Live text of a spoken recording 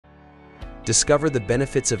Discover the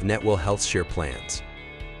benefits of netWell Healthshare Plans.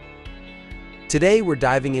 Today, we're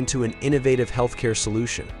diving into an innovative healthcare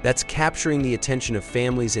solution that's capturing the attention of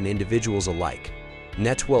families and individuals alike: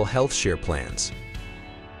 netWell Healthshare Plans.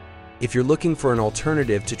 If you're looking for an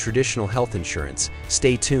alternative to traditional health insurance,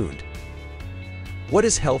 stay tuned. What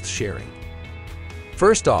is health sharing?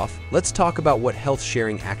 First off, let's talk about what health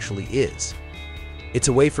sharing actually is. It's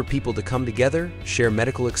a way for people to come together, share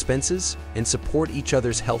medical expenses, and support each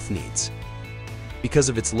other's health needs. Because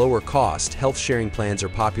of its lower cost, health sharing plans are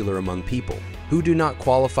popular among people who do not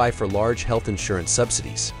qualify for large health insurance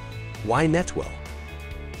subsidies. Why netWell?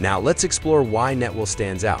 Now let's explore why netWell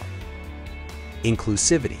stands out.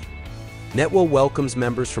 Inclusivity. netWell welcomes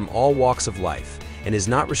members from all walks of life and is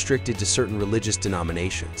not restricted to certain religious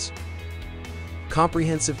denominations.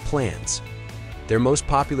 Comprehensive plans. Their most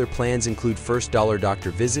popular plans include first-dollar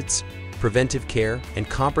doctor visits, preventive care, and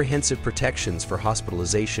comprehensive protections for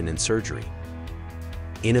hospitalization and surgery.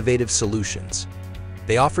 Innovative solutions.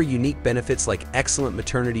 They offer unique benefits like excellent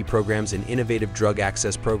maternity programs and innovative drug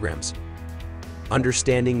access programs.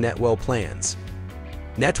 Understanding netWell plans.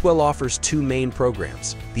 netWell offers two main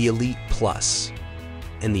programs, the Elite Plus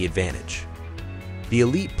and the Advantage. The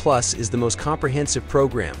Elite Plus is the most comprehensive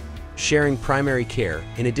program, sharing primary care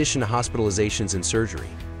in addition to hospitalizations and surgery.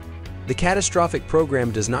 The catastrophic program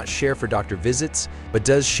does not share for doctor visits, but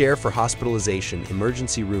does share for hospitalization,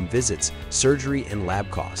 emergency room visits, surgery, and lab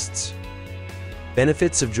costs.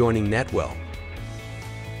 Benefits of joining netWell.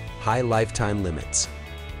 High lifetime limits.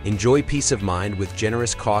 Enjoy peace of mind with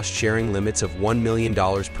generous cost-sharing limits of $1 million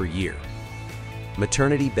per year.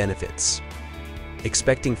 Maternity benefits.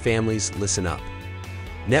 Expecting families, listen up.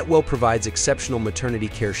 netWell provides exceptional maternity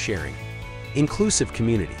care sharing. Inclusive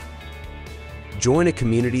community. Join a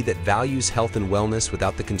community that values health and wellness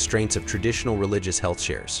without the constraints of traditional religious health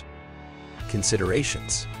shares.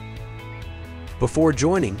 Considerations. Before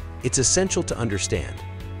joining, it's essential to understand: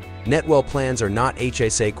 netWell plans are not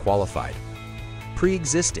HSA qualified.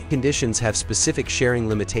 Pre-existing conditions have specific sharing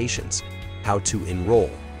limitations. How to enroll.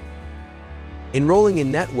 Enrolling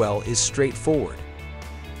in netWell is straightforward.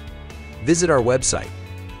 Visit our website,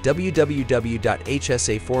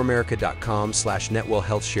 www.hsa4america.com/netWell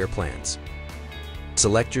Healthshare Plans.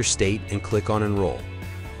 Select your state and click on Enroll.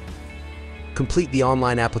 Complete the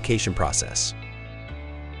online application process.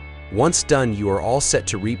 Once done, you are all set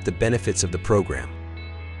to reap the benefits of the program.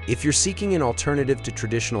 If you're seeking an alternative to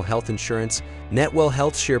traditional health insurance, netWell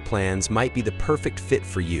Healthshare Plans might be the perfect fit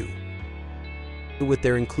for you. With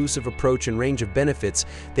their inclusive approach and range of benefits,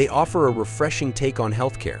 they offer a refreshing take on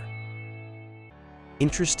healthcare.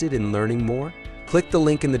 Interested in learning more? Click the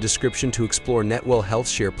link in the description to explore netWell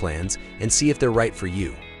Healthshare Plans and see if they're right for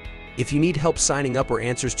you. If you need help signing up or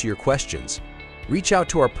answers to your questions, reach out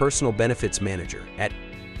to our personal benefits manager at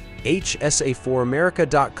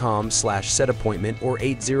hsa4america.com/setappointment or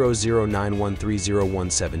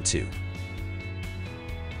 800-913-0172.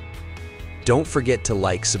 Don't forget to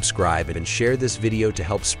like, subscribe, and share this video to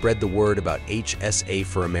help spread the word about HSA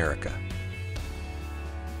for America.